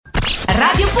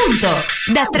Radio Punto,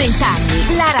 da 30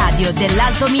 anni, la radio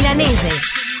dell'Alto Milanese.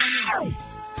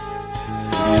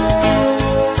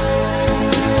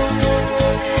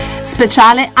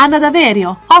 Speciale Anna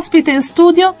Daverio, ospite in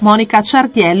studio Monica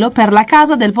Ciardiello per la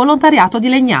Casa del Volontariato di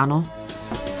Legnano.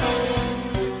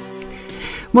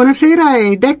 Buonasera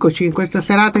ed eccoci in questa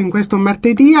serata, in questo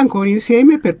martedì, ancora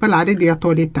insieme per parlare di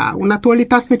attualità.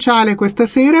 Un'attualità speciale questa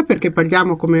sera perché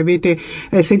parliamo, come avete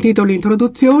sentito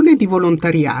l'introduzione, di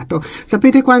volontariato.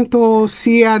 Sapete quanto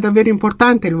sia davvero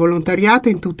importante il volontariato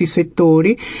in tutti i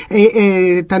settori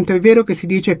e tanto è vero che si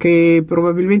dice che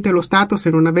probabilmente lo Stato, se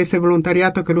non avesse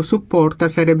volontariato che lo supporta,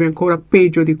 sarebbe ancora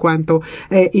peggio di quanto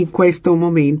è in questo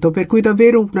momento. Per cui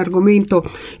davvero un argomento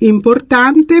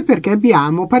importante perché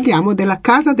parliamo della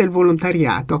Casa del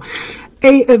Volontariato.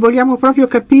 E vogliamo proprio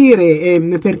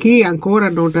capire, per chi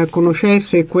ancora non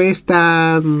conoscesse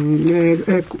questa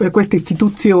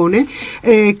istituzione,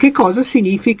 che cosa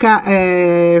significa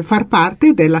far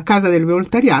parte della Casa del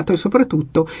Volontariato e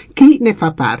soprattutto chi ne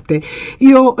fa parte.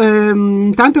 Io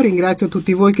intanto ringrazio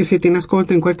tutti voi che siete in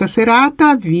ascolto in questa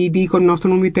serata, vi dico il nostro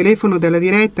numero di telefono della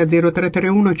diretta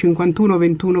 0331 51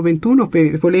 21 21,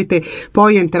 se volete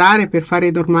poi entrare per fare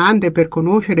domande, per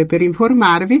conoscere, per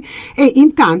informarvi, e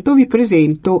intanto vi presento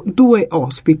due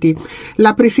ospiti.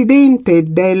 La presidente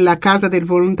della Casa del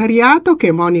Volontariato, che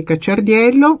è Monica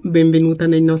Ciardiello, benvenuta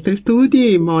nei nostri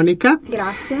studi Monica.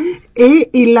 Grazie. E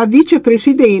la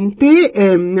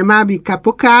vicepresidente Mabi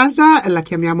Capocasa, la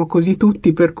chiamiamo così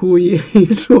tutti per cui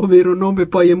il suo vero nome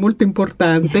poi è molto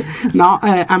importante, no?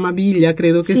 Amabilia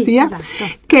credo che sia, esatto.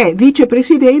 Che è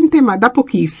vicepresidente ma da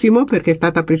pochissimo, perché è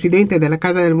stata presidente della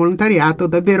Casa del Volontariato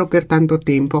davvero per tanto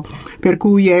tempo, per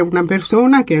cui è una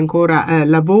persona che ancora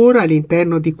lavora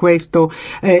all'interno di questo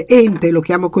ente, lo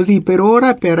chiamo così per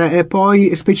ora, per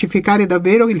poi specificare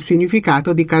davvero il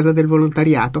significato di Casa del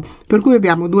Volontariato. Per cui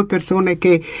abbiamo due persone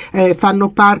che fanno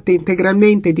parte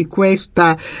integralmente di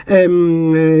questo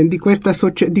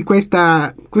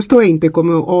ente,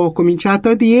 come ho cominciato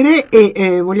a dire,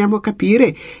 e vogliamo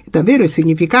capire davvero il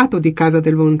significato di Casa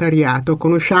del Volontariato.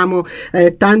 Conosciamo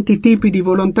tanti tipi di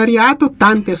volontariato,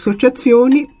 tante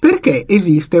associazioni. Perché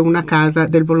esiste una Casa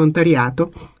del Volontariato?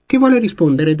 Chi vuole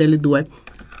rispondere delle due?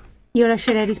 Io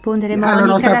lascerei rispondere Alla Monica,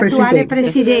 nostra l'attuale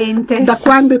presidente. Da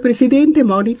quando è presidente,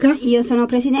 Monica? Io sono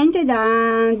presidente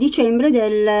da dicembre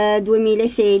del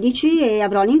 2016 e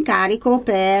avrò l'incarico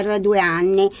per 2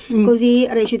 anni, così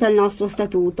recita il nostro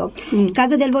statuto.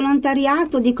 Casa del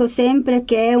Volontariato, dico sempre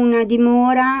che è una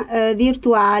dimora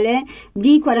virtuale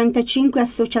di 45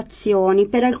 associazioni,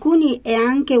 per alcuni è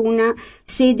anche una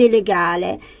sede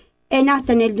legale. È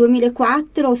nata nel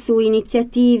 2004 su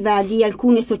iniziativa di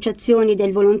alcune associazioni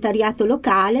del volontariato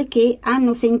locale che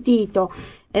hanno sentito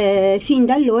fin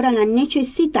da allora la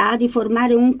necessità di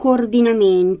formare un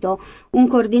coordinamento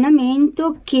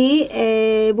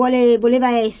che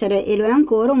voleva essere, e lo è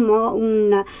ancora,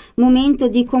 un momento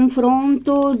di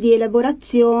confronto, di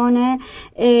elaborazione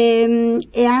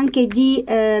e anche di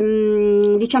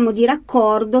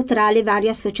raccordo tra le varie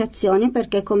associazioni,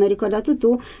 perché, come hai ricordato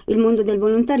tu, il mondo del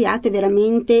volontariato è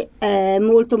veramente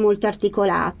molto molto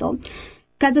articolato.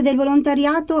 Casa del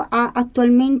Volontariato ha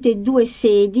attualmente 2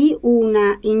 sedi,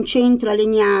 una in centro a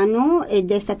Legnano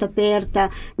ed è stata aperta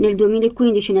nel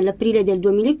 2015, nell'aprile del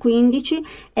 2015,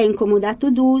 è in comodato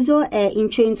d'uso, è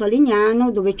in centro a Legnano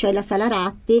dove c'è la Sala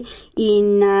Ratti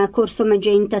in Corso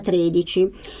Magenta 13.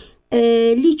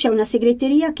 Lì c'è una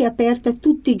segreteria che è aperta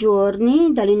tutti i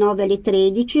giorni dalle 9 alle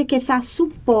 13 e che fa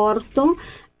supporto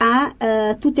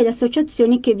a tutte le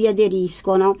associazioni che vi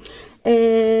aderiscono.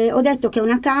 Ho detto che è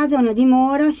una casa, una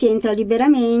dimora, si entra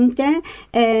liberamente,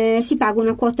 si paga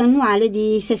una quota annuale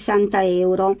di 60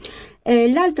 euro.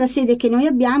 L'altra sede che noi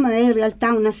abbiamo è in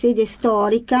realtà una sede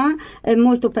storica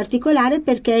molto particolare,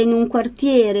 perché è in un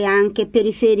quartiere anche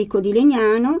periferico di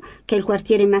Legnano, che è il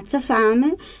quartiere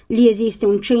Mazzafame. Lì esiste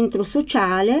un centro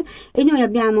sociale e noi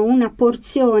abbiamo una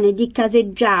porzione di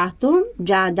caseggiato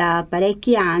già da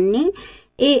parecchi anni,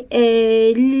 e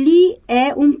lì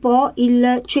è un po'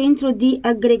 il centro di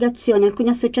aggregazione. Alcune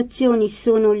associazioni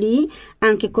sono lì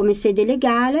anche come sede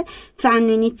legale,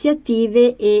 fanno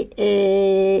iniziative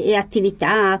e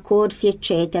attività, corsi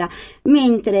eccetera,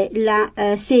 mentre la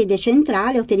sede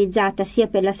centrale è utilizzata sia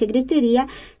per la segreteria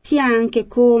sia anche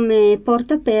come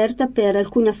porta aperta per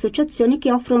alcune associazioni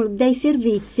che offrono dei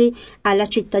servizi alla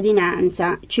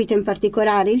cittadinanza. Cito in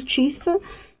particolare il CIF,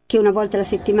 che una volta alla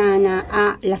settimana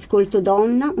ha l'ascolto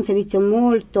donna, un servizio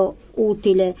molto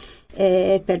utile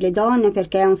per le donne,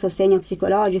 perché è un sostegno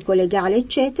psicologico, legale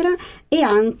eccetera, e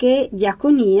anche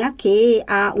Diaconia, che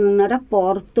ha un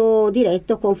rapporto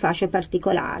diretto con fasce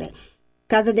particolari.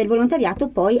 Casa del Volontariato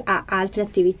poi ha altre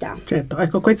attività. Certo,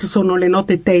 ecco, queste sono le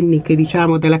note tecniche,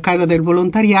 diciamo, della Casa del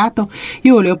Volontariato.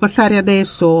 Io volevo passare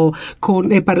adesso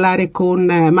e parlare con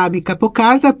Mavi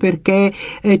Capocasa perché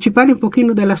ci parli un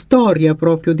pochino della storia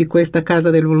proprio di questa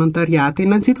Casa del Volontariato.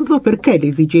 Innanzitutto, perché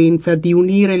l'esigenza di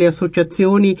unire le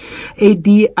associazioni e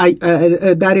di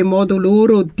dare modo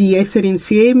loro di essere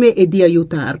insieme e di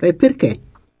aiutarle? Perché?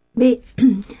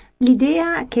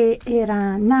 L'idea, che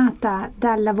era nata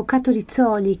dall'avvocato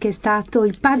Rizzoli, che è stato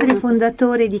il padre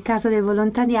fondatore di Casa del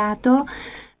Volontariato,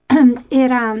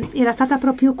 era stata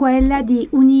proprio quella di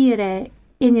unire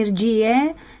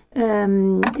energie,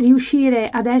 riuscire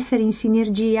ad essere in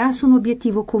sinergia su un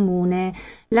obiettivo comune: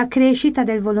 la crescita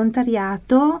del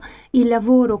volontariato, il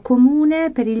lavoro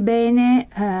comune per il bene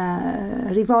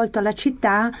rivolto alla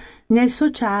città, nel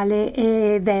sociale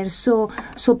e verso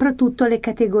soprattutto le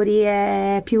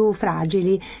categorie più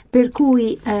fragili. Per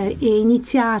cui è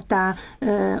iniziata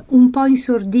un po' in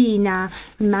sordina,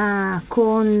 ma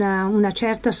con una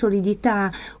certa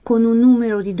solidità, con un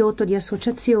numero ridotto di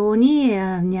associazioni,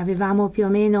 ne avevamo più o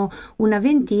meno una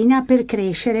ventina, per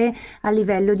crescere a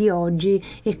livello di oggi,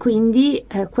 e quindi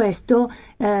questo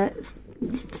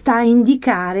sta a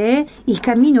indicare il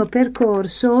cammino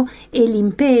percorso e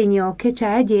l'impegno che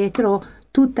c'è dietro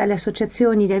tutte le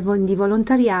associazioni di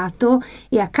volontariato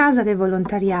e a Casa del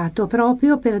Volontariato,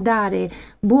 proprio per dare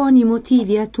buoni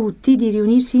motivi a tutti di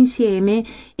riunirsi insieme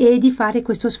e di fare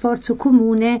questo sforzo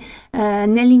comune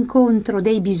nell'incontro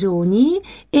dei bisogni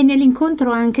e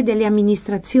nell'incontro anche delle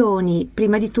amministrazioni,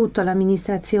 prima di tutto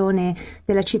l'amministrazione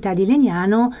della città di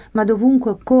Legnano, ma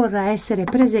dovunque occorra essere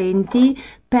presenti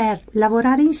per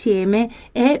lavorare insieme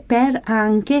e per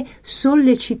anche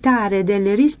sollecitare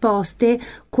delle risposte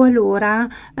qualora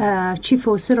ci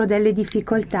fossero delle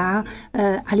difficoltà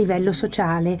a livello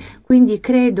sociale. Quindi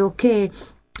credo che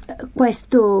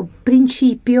questo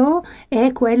principio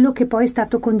è quello che poi è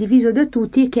stato condiviso da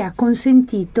tutti e che ha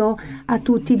consentito a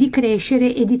tutti di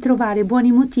crescere e di trovare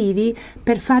buoni motivi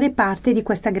per fare parte di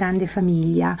questa grande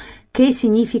famiglia, che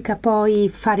significa poi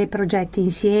fare progetti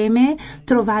insieme,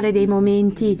 trovare dei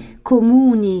momenti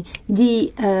comuni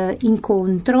di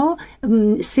incontro,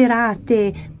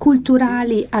 serate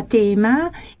culturali a tema,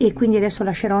 e quindi adesso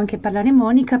lascerò anche parlare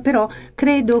Monica, però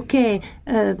credo che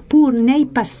pur nei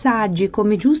passaggi,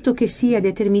 come giusto che sia,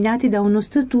 determinati da uno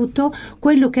statuto,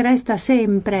 quello che resta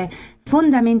sempre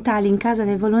fondamentale in Casa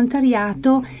del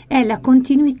Volontariato è la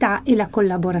continuità e la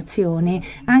collaborazione.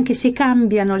 Anche se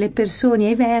cambiano le persone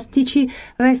ai vertici,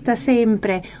 resta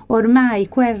sempre ormai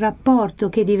quel rapporto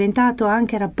che è diventato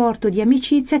anche rapporto di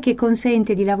amicizia, che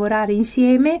consente di lavorare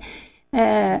insieme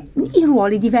in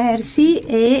ruoli diversi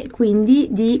e quindi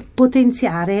di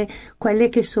potenziare quelle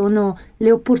che sono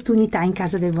le opportunità in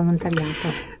Casa del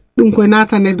Volontariato. Dunque, è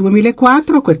nata nel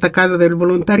 2004 questa Casa del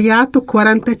Volontariato,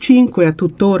 45 a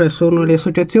tuttora sono le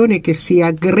associazioni che si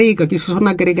sono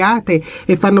aggregate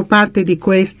e fanno parte di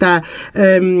questo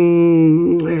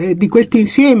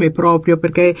insieme, proprio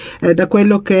perché da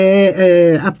quello che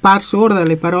è apparso ora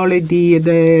dalle parole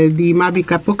di Mavi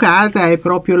Capocasa è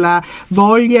proprio la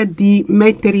voglia di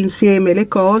mettere insieme le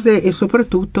cose e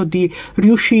soprattutto di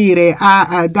riuscire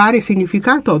a dare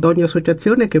significato ad ogni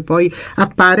associazione che poi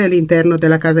appare all'interno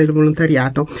della Casa del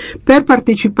Volontariato. Per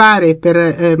partecipare, per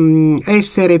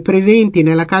essere presenti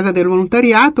nella Casa del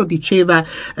Volontariato, diceva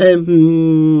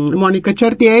Monica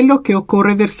Ciardiello che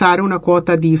occorre versare una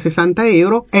quota di 60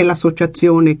 euro, è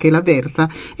l'associazione che la versa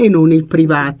e non il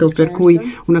privato, per cui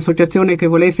un'associazione che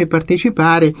volesse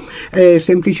partecipare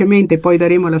semplicemente, poi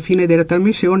daremo alla fine della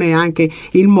trasmissione anche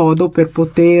il modo per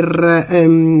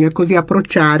poter così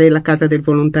approcciare la Casa del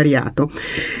Volontariato.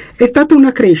 È stata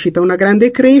una crescita, una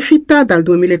grande crescita, dal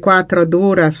 2004 ad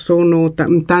ora sono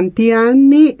tanti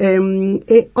anni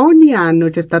e ogni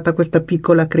anno c'è stata questa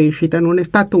piccola crescita, non è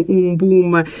stato un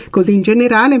boom così in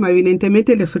generale, ma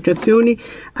evidentemente le associazioni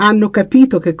hanno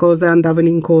capito che cosa andavano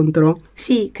incontro.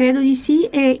 Sì, credo di sì,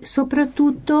 e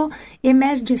soprattutto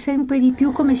emerge sempre di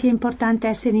più come sia importante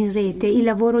essere in rete, il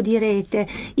lavoro di rete,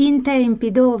 in tempi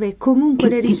dove comunque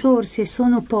le risorse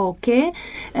sono poche.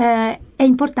 È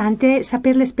importante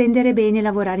saperle spendere bene e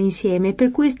lavorare insieme,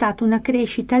 per cui è stata una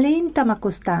crescita lenta ma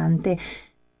costante.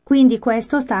 Quindi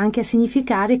questo sta anche a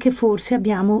significare che forse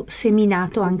abbiamo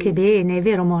seminato anche bene,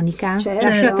 vero Monica? Certo.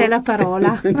 Lascio a te la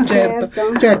parola.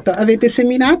 Certo. Avete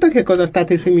seminato? Che cosa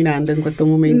state seminando in questo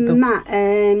momento? Ma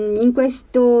in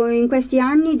questi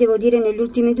anni, devo dire negli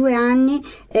ultimi 2 anni,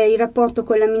 il rapporto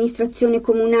con l'amministrazione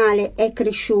comunale è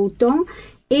cresciuto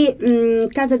e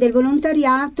Casa del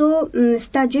Volontariato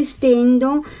sta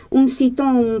gestendo un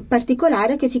sito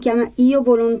particolare che si chiama Io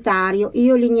Volontario,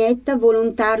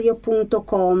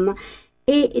 volontario.com,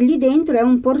 e lì dentro è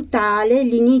un portale,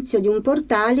 l'inizio di un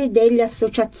portale delle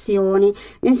associazioni,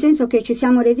 nel senso che ci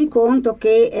siamo resi conto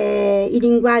che i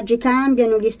linguaggi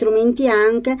cambiano, gli strumenti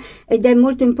anche, ed è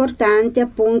molto importante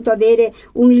appunto avere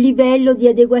un livello di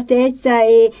adeguatezza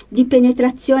e di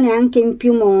penetrazione anche in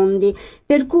più mondi,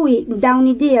 per cui da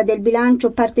un'idea del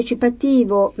bilancio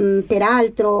partecipativo,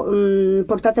 peraltro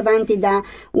portato avanti da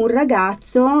un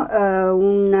ragazzo,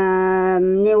 un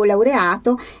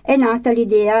neolaureato, è nata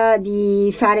l'idea di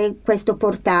fare questo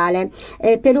portale.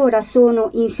 Per ora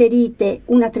sono inserite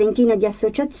una trentina di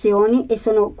associazioni e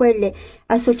sono quelle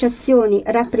associazioni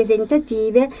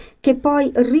rappresentative che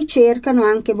poi ricercano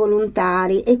anche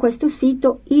volontari, e questo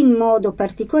sito in modo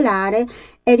particolare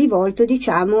è rivolto,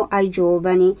 diciamo, ai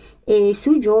giovani, e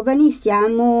sui giovani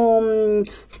stiamo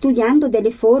studiando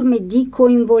delle forme di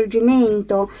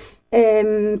coinvolgimento.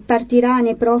 Partirà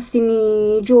nei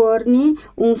prossimi giorni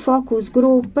un focus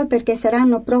group, perché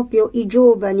saranno proprio i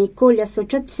giovani con le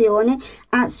associazioni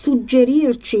a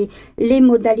suggerirci le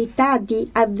modalità di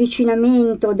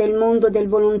avvicinamento del mondo del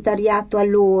volontariato a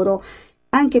loro,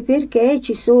 anche perché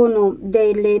ci sono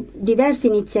delle diverse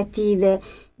iniziative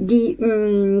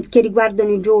che riguardano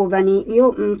i giovani.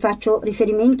 Io faccio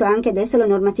riferimento anche adesso alla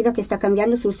normativa che sta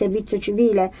cambiando sul servizio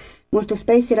civile. Molto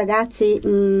spesso i ragazzi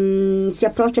si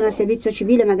approcciano al servizio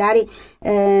civile magari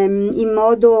in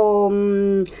modo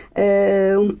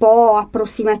un po'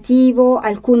 approssimativo,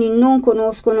 alcuni non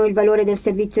conoscono il valore del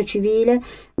servizio civile,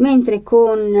 mentre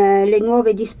con le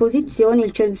nuove disposizioni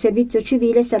il servizio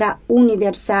civile sarà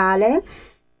universale.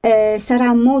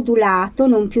 Sarà modulato,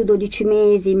 non più 12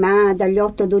 mesi ma dagli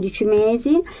 8 a 12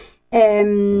 mesi,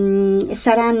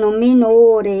 saranno meno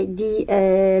ore di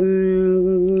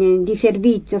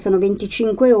servizio, sono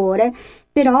 25 ore,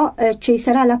 però ci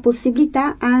sarà la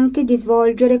possibilità anche di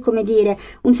svolgere, come dire,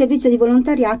 un servizio di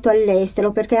volontariato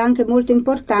all'estero, perché è anche molto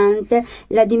importante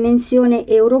la dimensione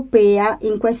europea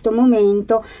in questo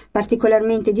momento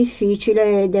particolarmente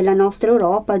difficile della nostra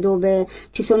Europa, dove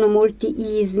ci sono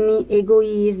molti ismi,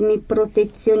 egoismi,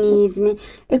 protezionismi,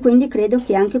 e quindi credo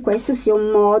che anche questo sia un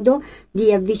modo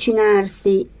di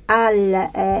avvicinarsi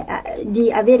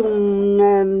di avere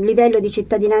un livello di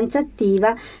cittadinanza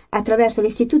attiva attraverso le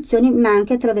istituzioni, ma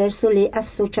anche attraverso le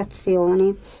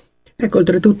associazioni. Ecco,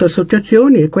 oltretutto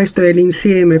associazioni, e questo è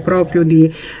l'insieme proprio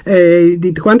di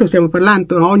quanto stiamo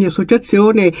parlando, no? Ogni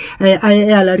associazione è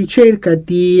alla ricerca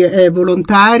di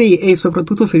volontari, e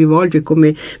soprattutto si rivolge,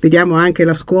 come vediamo anche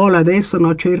la scuola adesso,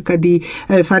 no? Cerca di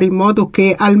fare in modo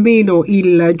che almeno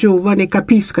il giovane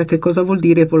capisca che cosa vuol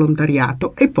dire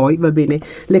volontariato, e poi va bene,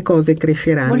 le cose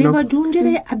cresceranno. Volevo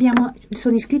aggiungere,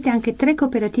 sono iscritte anche 3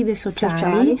 cooperative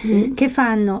sociali. Che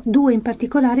fanno, 2 in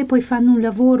particolare, poi fanno un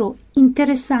lavoro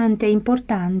interessante e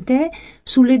importante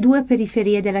sulle 2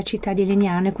 periferie della città di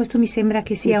Legnano, e questo mi sembra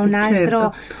che sia un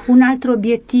altro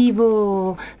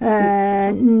obiettivo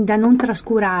da non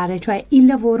trascurare, cioè il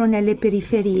lavoro nelle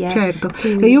periferie. Certo,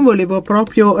 e io volevo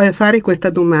proprio fare questa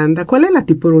domanda: qual è la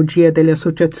tipologia delle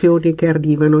associazioni che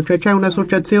arrivano? Cioè c'è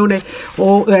un'associazione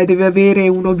o deve avere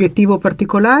un obiettivo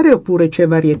particolare, oppure c'è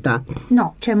varietà?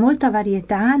 No, c'è molta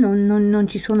varietà, non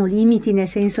ci sono limiti, nel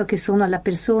senso che sono alla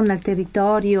persona, al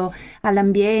territorio,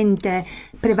 all'ambiente.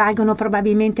 Prevalgono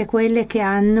probabilmente quelle che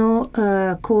hanno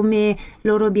come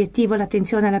loro obiettivo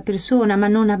l'attenzione alla persona, ma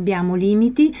non abbiamo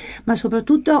limiti, ma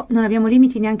soprattutto non abbiamo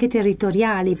limiti neanche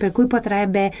territoriali, per cui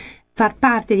potrebbe far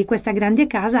parte di questa grande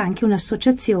casa anche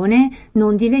un'associazione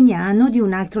non di Legnano, di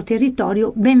un altro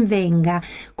territorio, ben venga.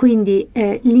 Quindi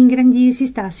l'ingrandirsi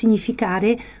sta a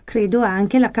significare, credo,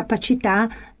 anche la capacità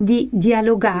di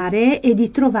dialogare e di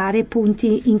trovare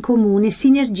punti in comune,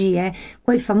 sinergie,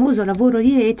 quel famoso lavoro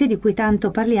di rete di cui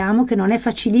tanto parliamo, che non è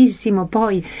facilissimo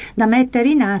poi da mettere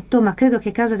in atto, ma credo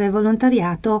che Casa del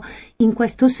Volontariato in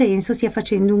questo senso stia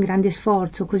facendo un grande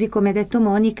sforzo, così come ha detto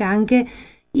Monica, anche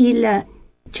il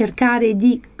cercare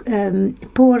di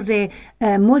porre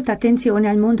molta attenzione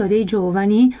al mondo dei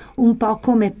giovani, un po'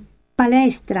 come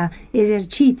palestra,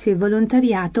 esercizio e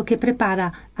volontariato che prepara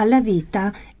alla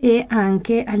vita e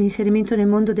anche all'inserimento nel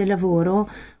mondo del lavoro,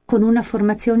 con una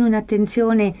formazione,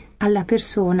 un'attenzione alla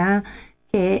persona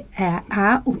che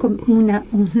ha una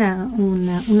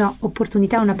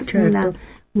opportunità, una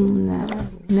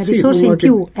risorsa in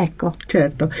più, ecco.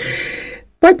 Certo.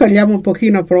 Poi parliamo un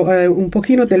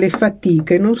pochino delle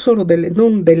fatiche, non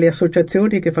delle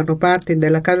associazioni che fanno parte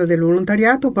della Casa del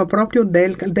Volontariato, ma proprio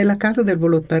della Casa del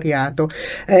Volontariato.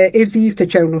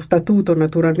 C'è uno statuto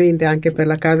naturalmente anche per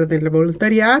la Casa del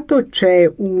Volontariato,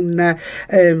 c'è un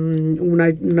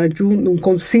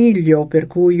consiglio per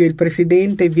cui il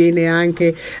presidente viene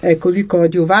anche così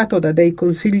coadiuvato da dei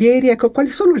consiglieri. Ecco, quali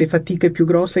sono le fatiche più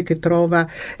grosse che trova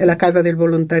la Casa del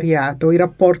Volontariato? I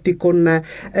rapporti con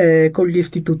gli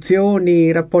istituzioni,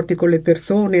 i rapporti con le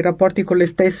persone, i rapporti con le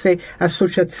stesse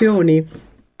associazioni?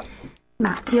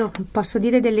 Ma io posso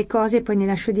dire delle cose e poi ne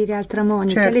lascio dire altra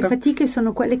Monica. Certo. Le fatiche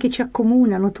sono quelle che ci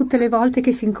accomunano tutte le volte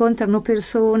che si incontrano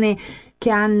persone che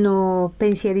hanno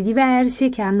pensieri diversi,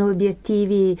 che hanno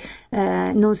obiettivi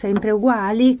non sempre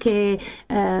uguali, che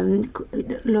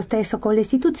lo stesso con le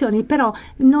istituzioni, però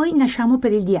noi nasciamo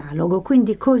per il dialogo,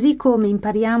 quindi così come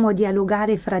impariamo a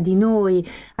dialogare fra di noi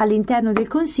all'interno del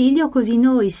Consiglio, così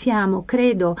noi siamo,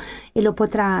 credo, e lo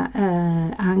potrà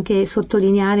anche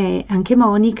sottolineare anche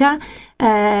Monica,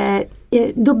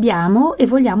 dobbiamo e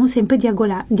vogliamo sempre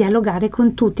dialogare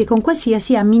con tutti, con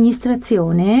qualsiasi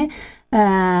amministrazione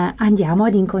andiamo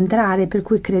ad incontrare, per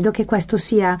cui credo che questo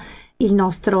sia il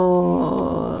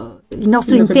nostro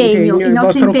impegno e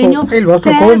il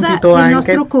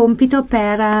vostro compito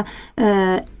per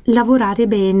lavorare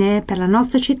bene per la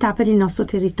nostra città, per il nostro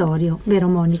territorio, vero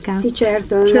Monica? Sì,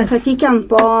 certo, una fatica un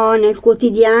po' nel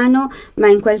quotidiano, ma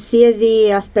in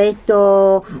qualsiasi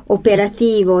aspetto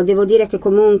operativo. Devo dire che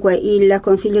comunque il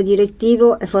consiglio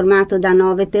direttivo è formato da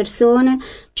 9 persone,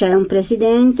 c'è un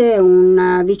presidente,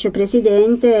 un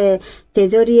vicepresidente,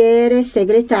 tesoriere,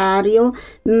 segretario.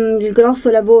 Il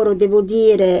grosso lavoro, devo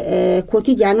dire,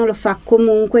 quotidiano lo fa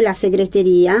comunque la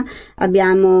segreteria.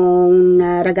 Abbiamo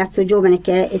un ragazzo giovane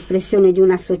che è espressione di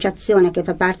un'associazione che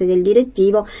fa parte del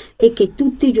direttivo e che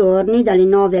tutti i giorni dalle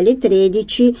 9 alle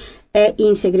 13 è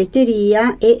in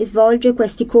segreteria e svolge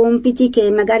questi compiti che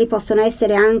magari possono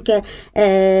essere anche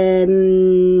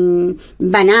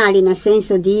banali, nel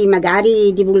senso di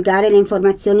magari divulgare le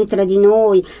informazioni tra di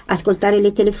noi, ascoltare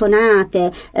le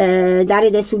telefonate, dare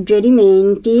dei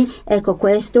suggerimenti. Ecco,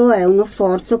 questo è uno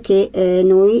sforzo che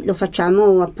noi lo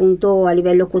facciamo appunto a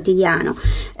livello quotidiano.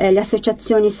 Le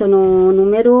associazioni sono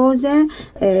numerose,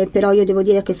 però io devo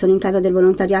dire che sono in Casa del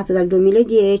Volontariato dal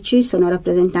 2010, sono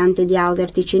rappresentante di Auder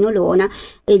Ticino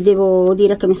e devo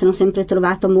dire che mi sono sempre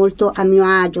trovato molto a mio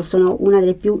agio. Sono una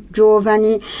delle più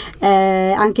giovani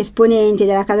anche esponenti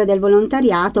della Casa del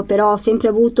Volontariato, però ho sempre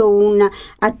avuto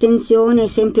un'attenzione,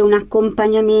 sempre un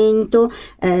accompagnamento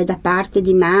da parte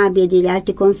di Mabi e degli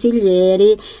altri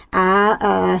consiglieri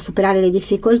a superare le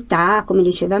difficoltà, come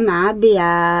diceva Mabi,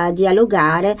 a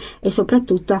dialogare e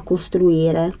soprattutto a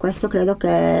costruire. Questo credo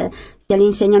che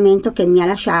l'insegnamento che mi ha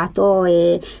lasciato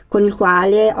e con il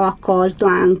quale ho accolto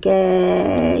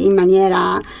anche in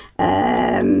maniera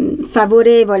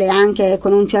favorevole, anche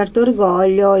con un certo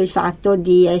orgoglio, il fatto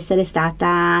di essere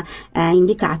stata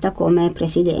indicata come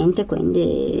presidente,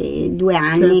 quindi 2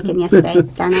 anni che mi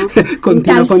aspettano.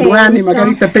 Continua con 2 anni,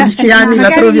 magari tra 13 anni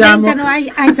la troviamo.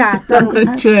 Esatto,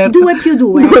 certo. 2 più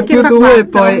 2 più 2 e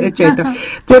poi eccetera.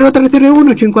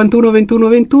 0331 51 21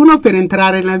 21 per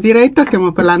entrare nella diretta.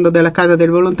 Stiamo parlando della Casa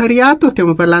del Volontariato,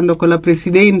 stiamo parlando con la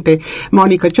presidente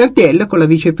Monica Certiello, con la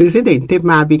vicepresidente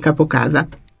Mabi Capocasa.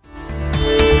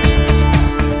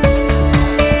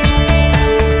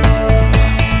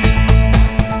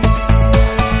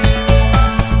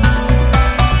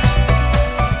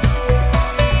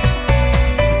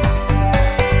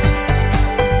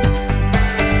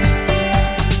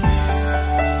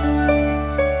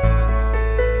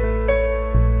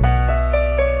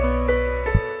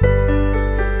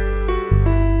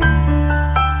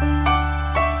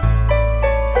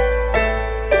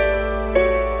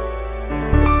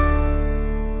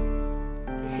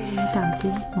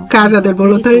 Casa del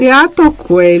Volontariato,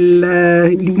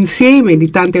 l'insieme di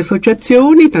tante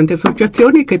associazioni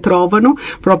che trovano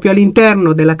proprio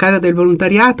all'interno della Casa del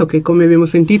Volontariato, che come abbiamo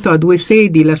sentito ha 2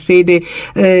 sedi, la sede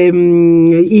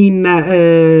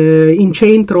in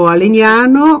centro a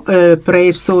Legnano,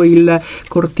 presso il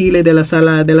cortile della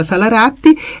sala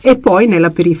Ratti, e poi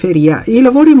nella periferia. I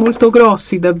lavori molto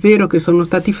grossi davvero che sono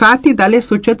stati fatti dalle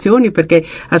associazioni, perché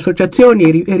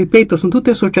associazioni, ripeto, sono tutte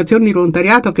associazioni di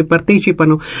volontariato che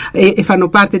partecipano e fanno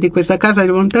parte di questa Casa del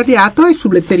Volontariato, e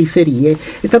sulle periferie.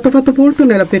 È stato fatto molto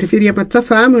nella periferia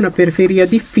Mazzafame, una periferia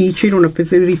difficile, una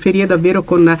periferia davvero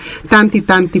con tanti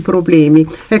problemi.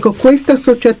 Ecco, questa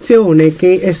associazione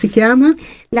che si chiama?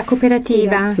 La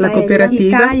cooperativa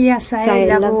Italia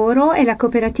Sael Lavoro è la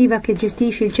cooperativa che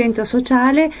gestisce il centro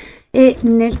sociale e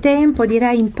nel tempo,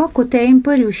 direi in poco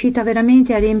tempo, è riuscita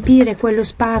veramente a riempire quello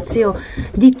spazio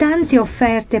di tante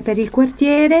offerte per il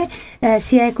quartiere.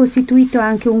 Si è costituito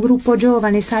anche un gruppo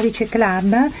giovane, Salice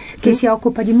Club, che si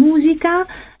occupa di musica,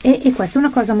 e questa è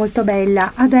una cosa molto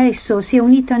bella. Adesso si è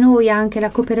unita a noi anche la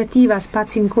cooperativa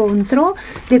Spazio Incontro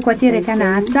del quartiere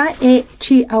Canazza, e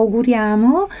ci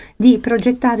auguriamo di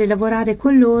progettare e lavorare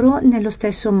con loro nello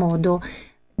stesso modo.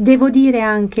 Devo dire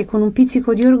anche con un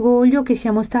pizzico di orgoglio che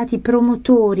siamo stati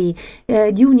promotori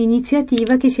di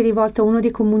un'iniziativa che si è rivolta a uno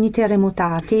dei comuni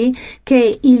terremotati,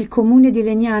 che il comune di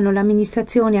Legnano,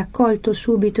 l'amministrazione, ha accolto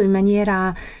subito in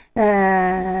maniera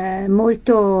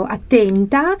molto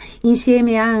attenta,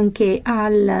 insieme anche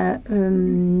al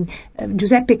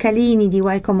Giuseppe Calini di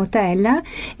Welcome Hotel,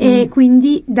 e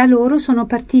quindi da loro sono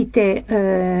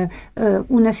partite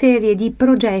una serie di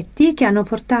progetti che hanno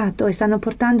portato e stanno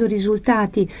portando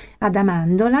risultati ad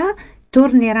Amandola.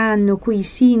 Torneranno qui il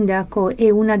sindaco e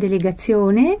una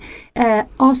delegazione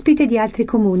ospite di altri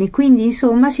comuni, quindi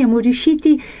insomma siamo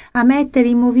riusciti a mettere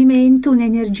in movimento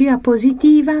un'energia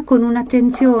positiva, con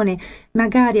un'attenzione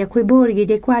magari a quei borghi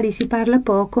dei quali si parla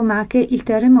poco, ma che il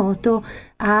terremoto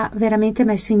ha veramente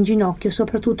messo in ginocchio,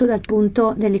 soprattutto dal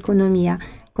punto dell'economia.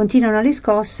 Continuano le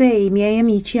scosse, e i miei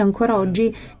amici ancora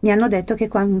oggi mi hanno detto che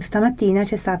stamattina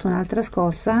c'è stata un'altra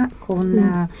scossa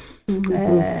con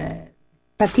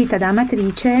partita da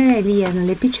Amatrice, lì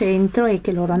nell'epicentro, e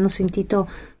che loro hanno sentito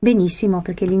benissimo,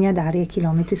 perché linea d'aria e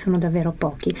chilometri sono davvero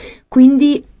pochi.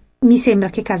 Quindi mi sembra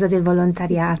che Casa del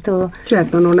Volontariato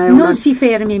non si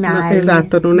fermi mai.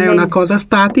 Esatto, non è una cosa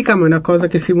statica, ma è una cosa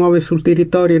che si muove sul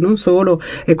territorio e non solo,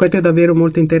 e questo è davvero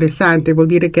molto interessante. Vuol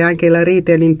dire che anche la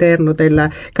rete all'interno della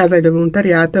Casa del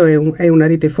Volontariato è una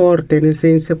rete forte, nel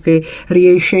senso che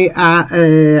riesce a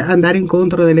andare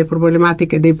incontro delle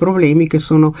problematiche, dei problemi che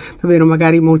sono davvero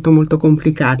magari molto molto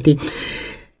complicati.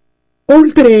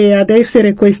 Oltre ad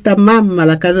essere questa mamma,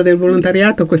 la Casa del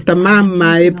Volontariato, questa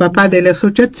mamma e papà delle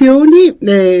associazioni,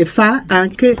 fa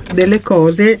anche delle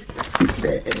cose.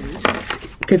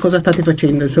 Che cosa state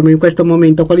facendo, insomma, in questo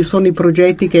momento? Quali sono i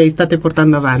progetti che state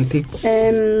portando avanti?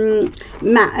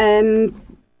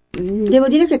 Devo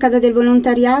dire che Casa del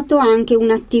Volontariato ha anche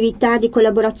un'attività di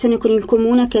collaborazione con il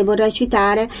comune che vorrei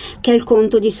citare, che è il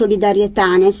conto di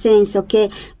solidarietà, nel senso che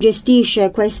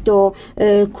gestisce questo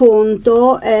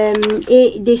conto e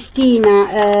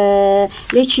destina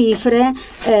le cifre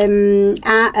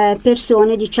a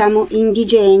persone, diciamo,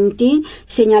 indigenti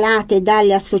segnalate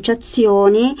dalle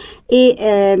associazioni,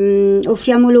 e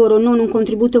offriamo loro non un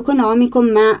contributo economico,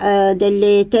 ma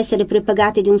delle tessere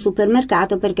prepagate di un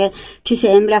supermercato, perché ci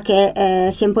sembra che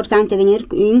sia importante venire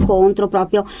incontro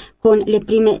proprio con le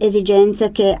prime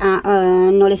esigenze che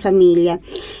hanno le famiglie.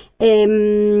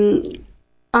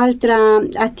 Altra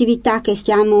attività che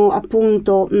stiamo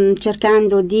appunto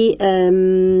cercando di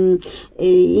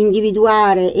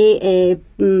individuare e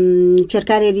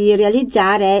cercare di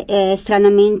realizzare è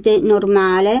Stranamente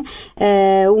Normale,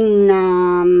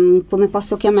 come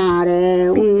posso chiamare,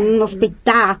 uno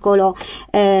spettacolo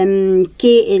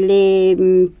che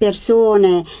le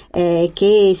persone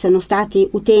che sono stati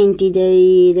utenti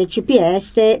del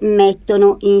CPS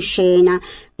mettono in scena.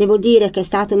 Devo dire che è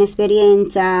stata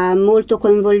un'esperienza molto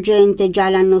coinvolgente già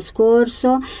l'anno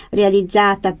scorso,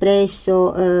 realizzata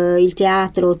presso il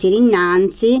teatro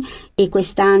Tirinnanzi, e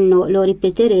quest'anno lo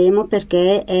ripeteremo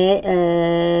perché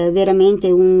è veramente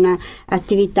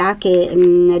un'attività che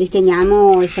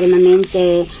riteniamo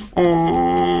estremamente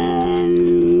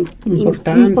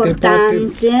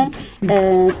importante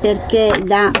perché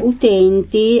da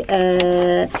utenti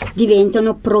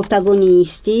diventano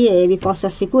protagonisti, e vi posso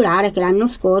assicurare che l'anno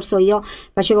scorso io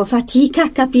facevo fatica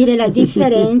a capire la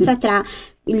differenza tra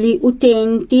gli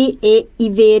utenti e i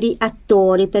veri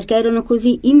attori, perché erano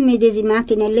così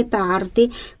immedesimati nelle parti,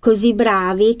 così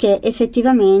bravi, che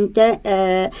effettivamente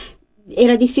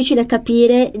era difficile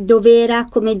capire dov'era,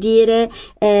 come dire,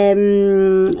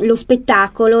 lo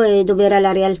spettacolo e dov'era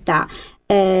la realtà.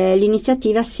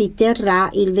 L'iniziativa si terrà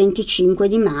il 25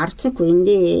 di marzo,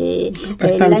 quindi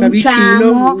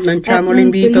lanciamo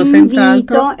l'invito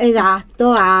senz'altro,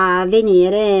 esatto, a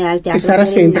venire al teatro, che sarà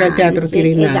sempre al teatro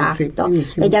Tirinnanzi. Esatto.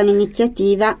 Ed è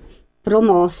un'iniziativa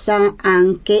promossa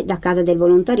anche da Casa del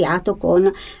Volontariato,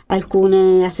 con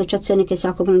alcune associazioni che si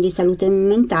occupano di salute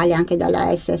mentale, anche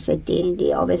dalla SST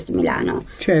di Ovest Milano.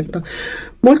 Certo,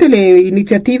 molte le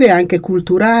iniziative anche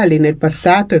culturali nel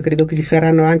passato, e credo che ci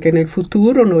saranno anche nel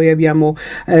futuro. Noi abbiamo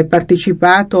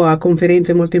partecipato a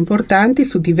conferenze molto importanti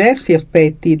su diversi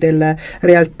aspetti della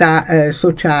realtà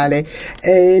sociale.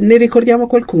 Ne ricordiamo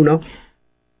qualcuno?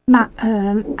 Ma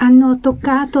hanno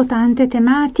toccato tante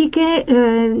tematiche,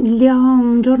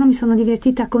 un giorno mi sono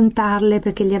divertita a contarle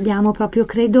perché li abbiamo proprio,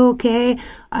 credo che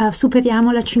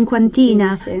superiamo la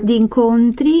 50 Sì. di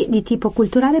incontri di tipo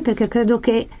culturale, perché credo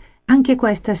che anche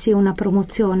questa sia una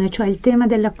promozione, cioè il tema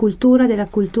della cultura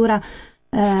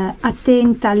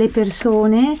attenta alle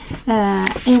persone,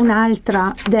 è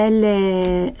un'altra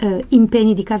delle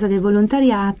impegni di Casa del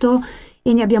Volontariato,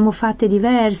 e ne abbiamo fatte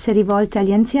diverse rivolte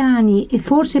agli anziani, e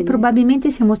forse probabilmente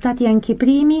siamo stati anche i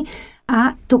primi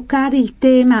a toccare il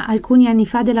tema alcuni anni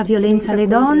fa della violenza alle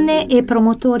donne, e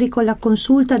promotori con la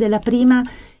consulta della prima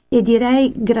e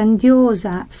direi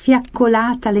grandiosa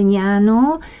fiaccolata a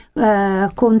Legnano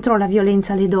contro la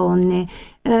violenza alle donne.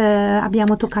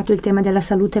 Abbiamo toccato il tema della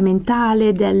salute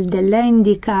mentale,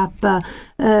 dell'handicap,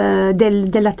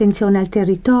 dell'attenzione al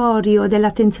territorio,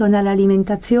 dell'attenzione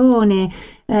all'alimentazione.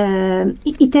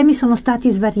 I temi sono stati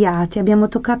svariati, abbiamo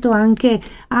toccato anche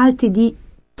altri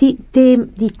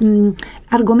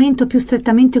argomento più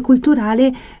strettamente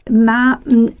culturale, ma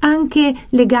anche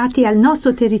legati al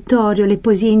nostro territorio, le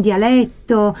poesie in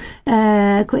dialetto,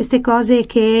 queste cose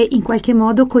che in qualche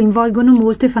modo coinvolgono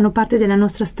molto e fanno parte della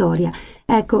nostra storia.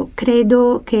 Ecco,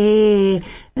 credo che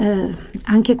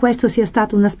anche questo sia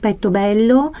stato un aspetto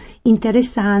bello,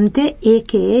 interessante, e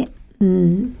che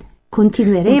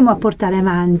continueremo a portare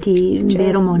avanti,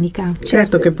 vero Monica?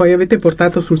 Certo, che poi avete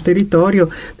portato sul territorio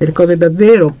delle cose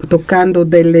davvero, toccando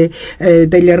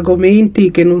degli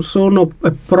argomenti che non sono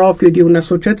proprio di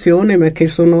un'associazione, ma che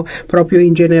sono proprio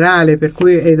in generale, per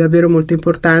cui è davvero molto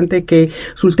importante che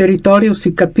sul territorio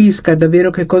si capisca davvero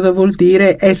che cosa vuol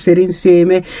dire essere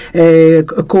insieme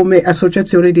come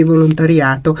associazione di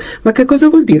volontariato. Ma che cosa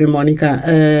vuol dire, Monica,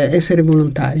 essere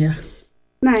volontaria?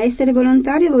 Ma essere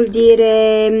volontario vuol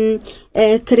dire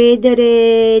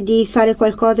credere di fare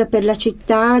qualcosa per la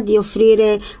città, di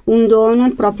offrire un dono,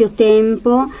 il proprio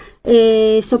tempo,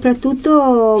 e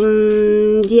soprattutto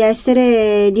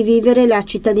di vivere la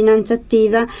cittadinanza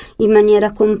attiva in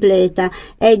maniera completa.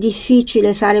 È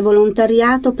difficile fare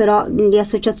volontariato, però le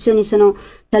associazioni sono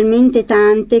talmente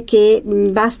tante che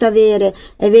basta avere,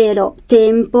 è vero,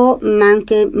 tempo, ma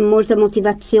anche molta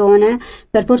motivazione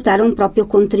per portare un proprio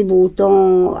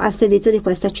contributo al servizio di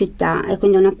questa città. E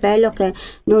quindi è un appello che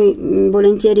noi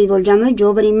volentieri rivolgiamo ai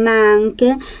giovani, ma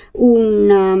anche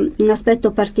un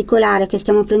aspetto particolare che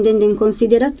stiamo prendendo in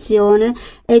considerazione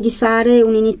è di fare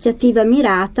un'iniziativa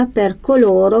mirata per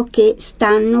coloro che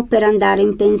stanno per andare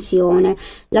in pensione.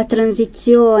 La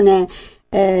transizione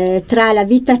tra la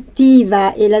vita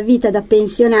attiva e la vita da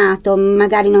pensionato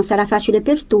magari non sarà facile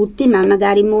per tutti, ma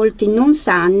magari molti non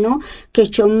sanno che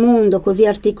c'è un mondo così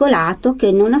articolato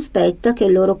che non aspetta che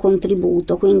il loro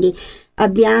contributo. Quindi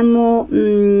abbiamo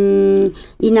in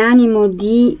animo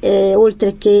di,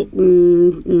 oltre che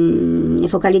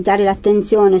focalizzare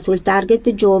l'attenzione sul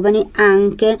target giovani,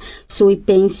 anche sui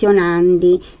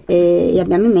pensionandi, e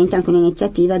abbiamo in mente anche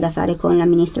un'iniziativa da fare con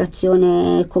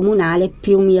l'amministrazione comunale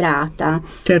più mirata.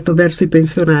 Certo, verso i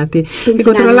pensionati.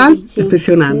 Ecco, tra l'altro, sì.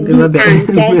 pensionanti, va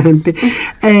bene.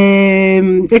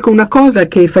 Ecco, una cosa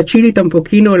che facilita un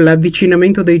pochino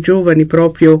l'avvicinamento dei giovani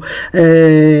proprio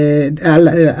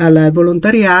al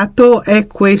volontariato è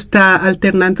questa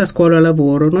alternanza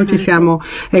scuola-lavoro. Noi ci siamo,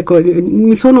 ecco,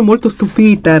 mi sono molto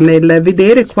stupita nel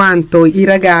vedere quanto i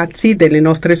ragazzi delle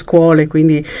nostre scuole,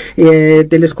 quindi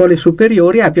delle scuole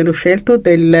superiori, abbiano scelto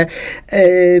delle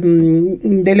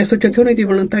associazioni di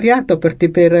volontariato per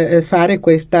fare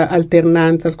questa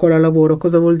alternanza scuola-lavoro.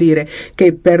 Cosa vuol dire?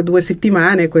 Che per 2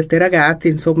 settimane questi ragazzi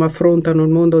insomma affrontano il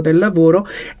mondo del lavoro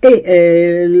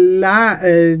e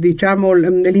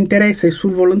l'interesse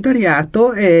sul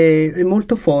volontariato è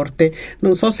molto forte.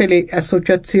 Non so se le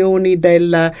associazioni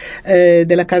della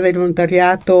Casa del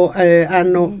Volontariato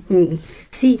hanno...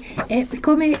 Sì,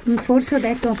 come forse ho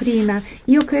detto prima,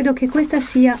 io credo che questa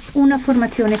sia una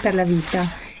formazione per la vita,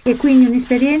 e quindi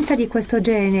un'esperienza di questo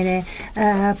genere,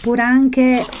 pur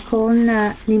anche con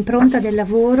l'impronta del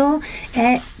lavoro,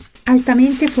 è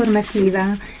altamente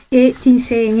formativa e ti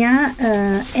insegna,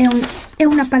 è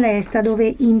una palestra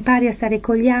dove impari a stare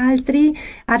con gli altri,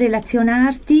 a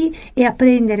relazionarti e a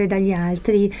prendere dagli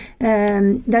altri,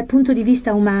 dal punto di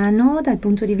vista umano, dal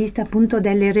punto di vista appunto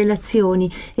delle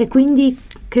relazioni, e quindi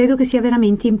credo che sia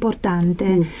veramente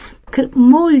importante.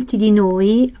 Molti di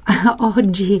noi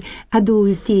oggi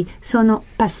adulti sono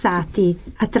passati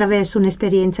attraverso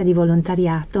un'esperienza di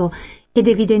volontariato, ed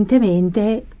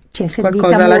evidentemente ci è servita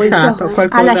qualcosa molto,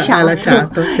 qualcosa ha lasciato,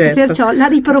 certo. Perciò la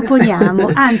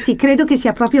riproponiamo, anzi credo che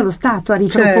sia proprio lo Stato a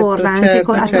riproporla,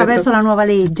 certo, attraverso la nuova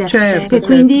legge, certo, e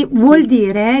quindi vuol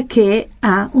dire che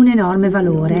ha un enorme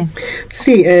valore.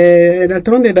 Sì,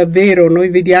 d'altronde davvero noi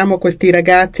vediamo questi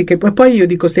ragazzi che poi io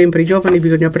dico sempre, i giovani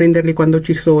bisogna prenderli quando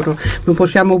ci sono, non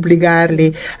possiamo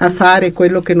obbligarli a fare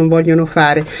quello che non vogliono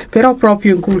fare, però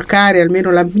proprio inculcare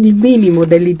almeno il minimo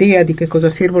dell'idea di che cosa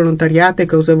sia il volontariato e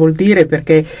cosa vuol dire,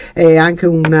 perché è anche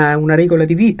una regola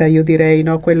di vita, io direi,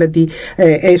 no? Quella di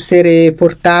essere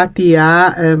portati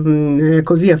a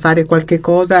così a fare qualche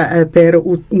cosa per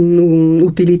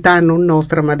utilità non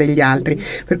nostra ma degli altri,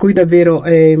 per cui davvero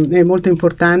è molto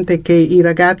importante che i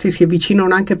ragazzi si avvicinino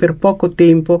anche per poco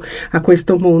tempo a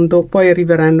questo mondo, poi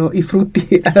arriveranno i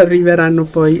frutti, arriveranno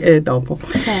poi dopo.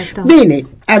 Certo. Bene,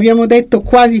 abbiamo detto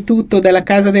quasi tutto della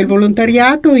Casa del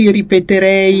Volontariato, io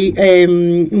ripeterei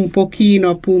un pochino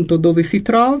appunto dove si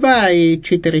trova,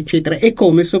 eccetera eccetera, e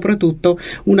come soprattutto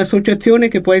un'associazione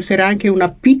che può essere anche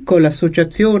una piccola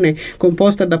associazione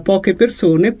composta da poche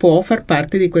persone può far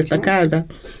parte di questa casa.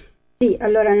 Sì,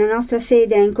 allora la nostra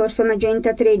sede è in Corso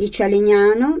Magenta 13 a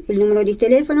Legnano, il numero di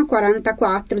telefono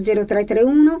 44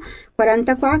 0331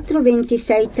 44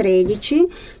 26 13.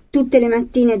 Tutte le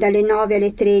mattine dalle 9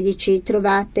 alle 13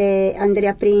 trovate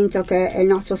Andrea Prinzo, che è il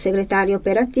nostro segretario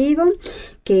operativo,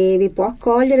 che vi può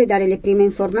accogliere, dare le prime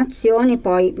informazioni,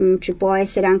 poi ci può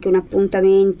essere anche un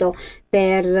appuntamento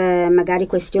per magari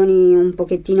questioni un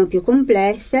pochettino più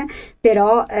complesse,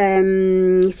 però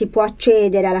si può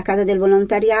accedere alla Casa del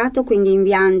Volontariato quindi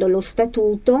inviando lo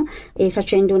statuto e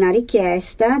facendo una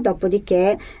richiesta,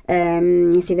 dopodiché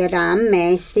si verrà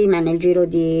ammessi, ma nel giro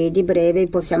di breve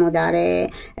possiamo dare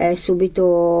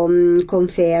subito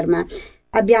conferma.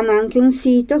 Abbiamo anche un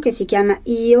sito che si chiama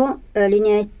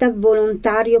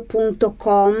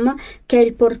volontario.com, che è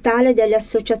il portale delle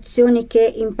associazioni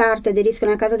che in parte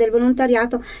aderiscono alla Casa del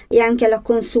Volontariato e anche alla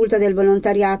Consulta del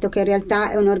Volontariato, che in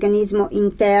realtà è un organismo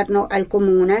interno al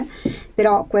comune,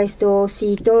 però questo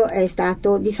sito è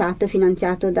stato di fatto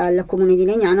finanziato dal Comune di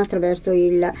Legnano attraverso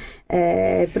il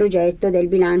progetto del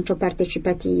bilancio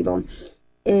partecipativo.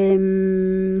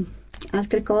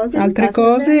 Altre cose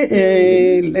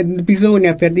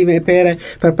bisogna per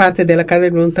parte della Casa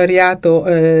del Volontariato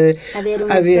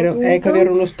avere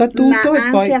uno statuto, ma e anche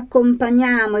poi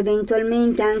accompagniamo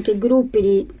eventualmente anche gruppi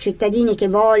di cittadini che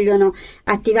vogliono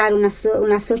attivare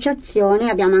un'associazione.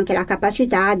 Abbiamo anche la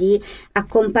capacità di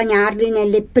accompagnarli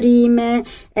nelle prime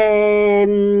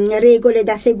regole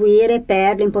da seguire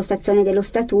per l'impostazione dello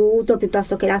statuto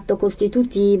piuttosto che l'atto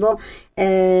costitutivo,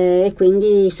 e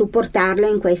quindi supportarlo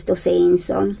in questo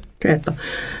senso. certo,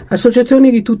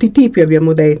 associazioni di tutti i tipi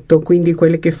abbiamo detto, quindi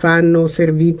quelle che fanno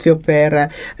servizio per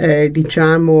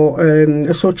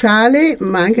sociale,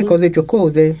 ma anche cose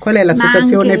giocose. Qual è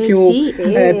l'associazione più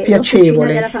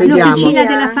piacevole? L'Officina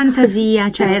della Fantasia,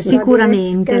 cioè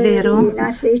sicuramente, vero?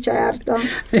 Sì, certo.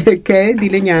 Che è di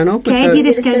Legnano? Che è di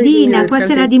Rescaldina.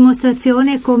 Questa è la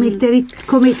dimostrazione come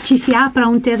ci si apra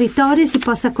un territorio e si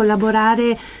possa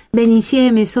collaborare ben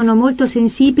insieme. Sono molto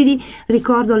sensibili,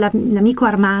 ricordo l'amico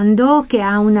Armando che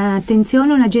ha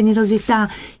un'attenzione, una generosità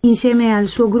insieme al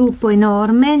suo gruppo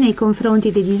enorme nei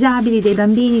confronti dei disabili, dei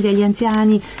bambini, degli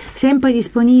anziani, sempre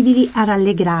disponibili a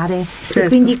rallegrare. Certo, e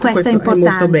quindi questo è importante.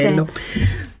 È molto bello.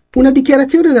 Una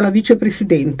dichiarazione della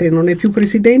vicepresidente, non è più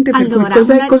presidente, per cui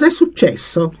cos'è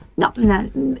successo? No,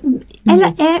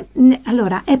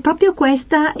 è proprio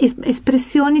questa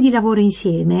espressione di lavoro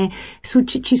insieme.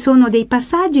 Ci sono dei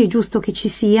passaggi, è giusto che ci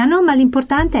siano, ma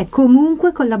l'importante è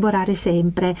comunque collaborare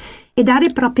sempre e dare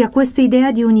proprio a questa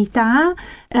idea di unità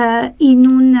in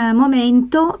un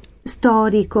momento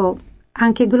storico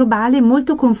anche globale,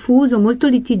 molto confuso, molto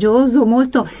litigioso,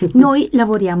 noi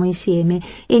lavoriamo insieme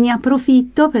e ne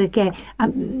approfitto perché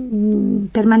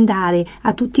per mandare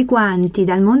a tutti quanti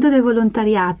dal mondo del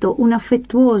volontariato un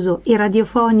affettuoso e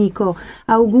radiofonico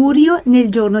augurio nel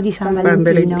giorno di San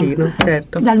Valentino,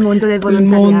 certo. Dal mondo del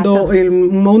volontariato. Il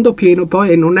mondo pieno,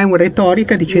 poi non è una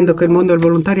retorica dicendo che il mondo del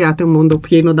volontariato è un mondo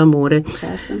pieno d'amore.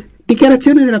 Certo.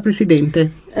 Dichiarazione della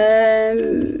Presidente.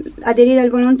 Aderire al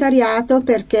volontariato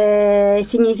perché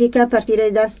significa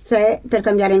partire da sé per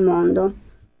cambiare il mondo.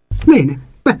 Bene,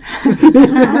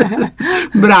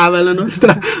 Brava la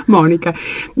nostra Monica.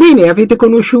 Bene, avete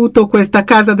conosciuto questa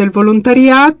Casa del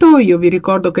Volontariato. Io vi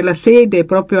ricordo che la sede è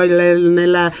proprio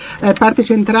nella parte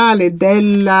centrale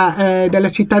della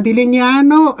città di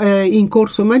Legnano, in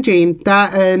Corso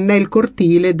Magenta, nel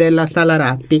cortile della Sala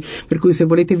Ratti, per cui se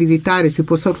volete visitare si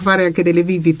possono fare anche delle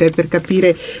visite per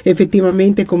capire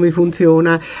effettivamente come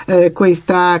funziona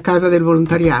questa Casa del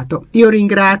Volontariato. Io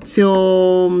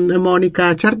ringrazio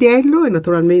Monica Ciardiello e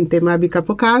naturalmente Mabi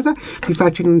Capocasa, vi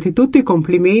faccio innanzitutto i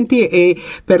complimenti e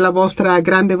per la vostra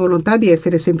grande volontà di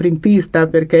essere sempre in pista,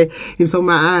 perché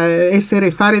insomma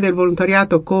fare del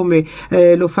volontariato come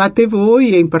lo fate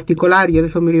voi, e in particolare io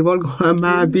adesso mi rivolgo a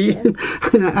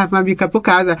Mabi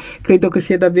Capocasa, credo che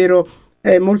sia davvero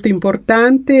molto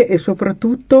importante, e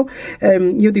soprattutto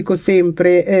io dico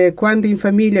sempre, quando in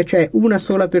famiglia c'è una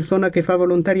sola persona che fa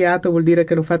volontariato vuol dire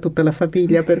che lo fa tutta la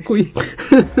famiglia, per cui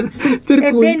sì,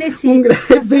 ebbene sì.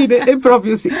 Bene, è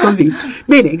proprio sì, così.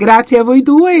 Bene, grazie a voi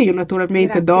due. Io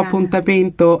naturalmente do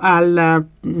appuntamento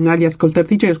agli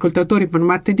ascoltatrici e ascoltatori per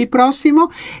martedì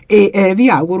prossimo, e vi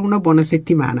auguro una buona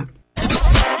settimana.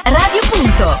 Radio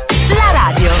Punto, la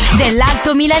radio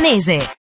dell'Alto Milanese.